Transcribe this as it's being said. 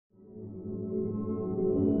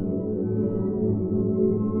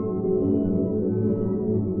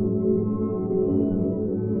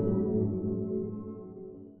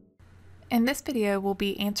this video, we'll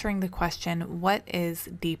be answering the question, what is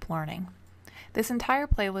deep learning? This entire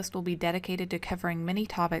playlist will be dedicated to covering many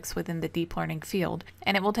topics within the deep learning field,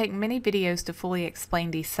 and it will take many videos to fully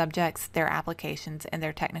explain these subjects, their applications, and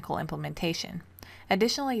their technical implementation.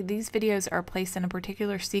 Additionally, these videos are placed in a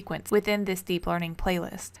particular sequence within this deep learning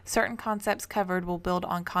playlist. Certain concepts covered will build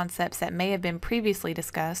on concepts that may have been previously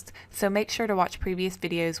discussed, so make sure to watch previous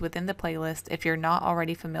videos within the playlist if you're not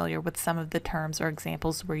already familiar with some of the terms or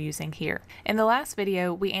examples we're using here. In the last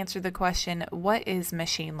video, we answered the question, what is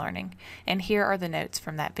machine learning? And here are the notes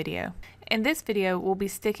from that video. In this video, we'll be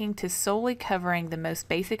sticking to solely covering the most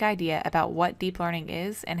basic idea about what deep learning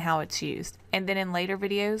is and how it's used. And then in later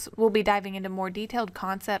videos, we'll be diving into more detailed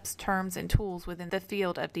concepts, terms, and tools within the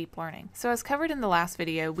field of deep learning. So as covered in the last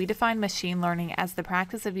video, we defined machine learning as the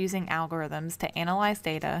practice of using algorithms to analyze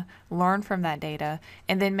data, learn from that data,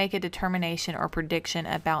 and then make a determination or prediction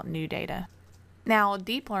about new data. Now,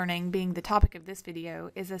 deep learning, being the topic of this video,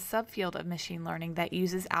 is a subfield of machine learning that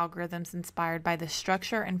uses algorithms inspired by the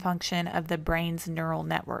structure and function of the brain's neural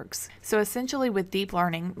networks. So essentially with deep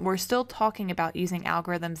learning, we're still talking about using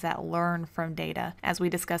algorithms that learn from data, as we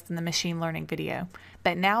discussed in the machine learning video.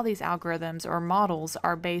 But now these algorithms or models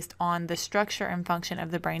are based on the structure and function of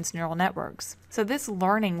the brain's neural networks. So this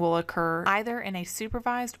learning will occur either in a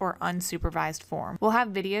supervised or unsupervised form. We'll have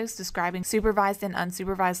videos describing supervised and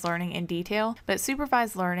unsupervised learning in detail, but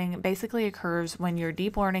supervised learning basically occurs when your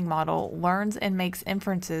deep learning model learns and makes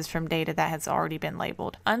inferences from data that has already been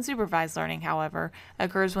labeled. Unsupervised learning, however,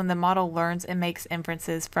 occurs when the model learns and makes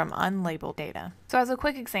inferences from unlabeled data. So as a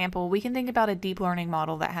quick example, we can think about a deep learning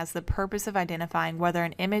model that has the purpose of identifying whether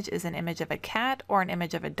an image is an image of a cat or an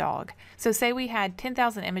image of a dog. So say we had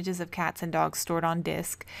 10,000 images of cats and dogs stored on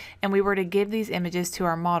disk, and we were to give these images to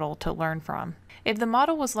our model to learn from. If the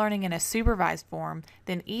model was learning in a supervised form,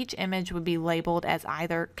 then each image would be labeled as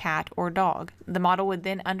either cat or dog. The model would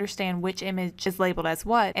then understand which image is labeled as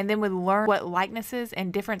what, and then would learn what likenesses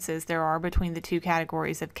and differences there are between the two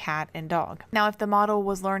categories of cat and dog. Now, if the model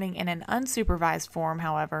was learning in an unsupervised form,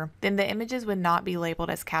 however, then the images would not be labeled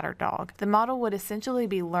as cat or dog. The model would essentially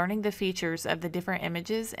be learning the features of the different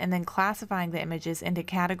images and then classifying the images into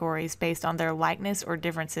categories based on their likeness or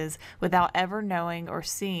differences without ever knowing or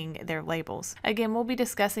seeing their labels. Again, we'll be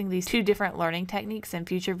discussing these two different learning techniques in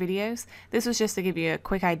future videos. This was just to give you a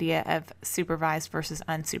quick idea of supervised versus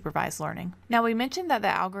unsupervised learning. Now, we mentioned that the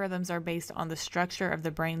algorithms are based on the structure of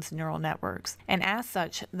the brain's neural networks, and as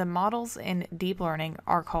such, the models in deep learning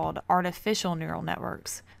are called artificial neural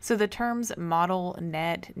networks. So the terms model,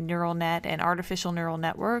 net, neural net, and artificial neural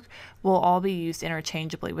network will all be used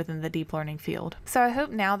interchangeably within the deep learning field. So I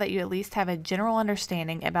hope now that you at least have a general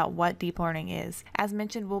understanding about what deep learning is. As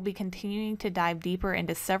mentioned, we'll be continuing to dive deeper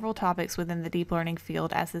into several topics within the deep learning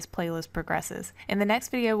field as this playlist progresses. In the next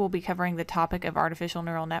video, we'll be covering the topic of artificial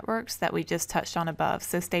neural networks that we just touched on above,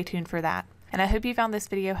 so stay tuned for that. And I hope you found this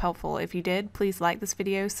video helpful. If you did, please like this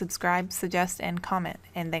video, subscribe, suggest, and comment,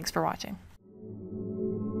 and thanks for watching.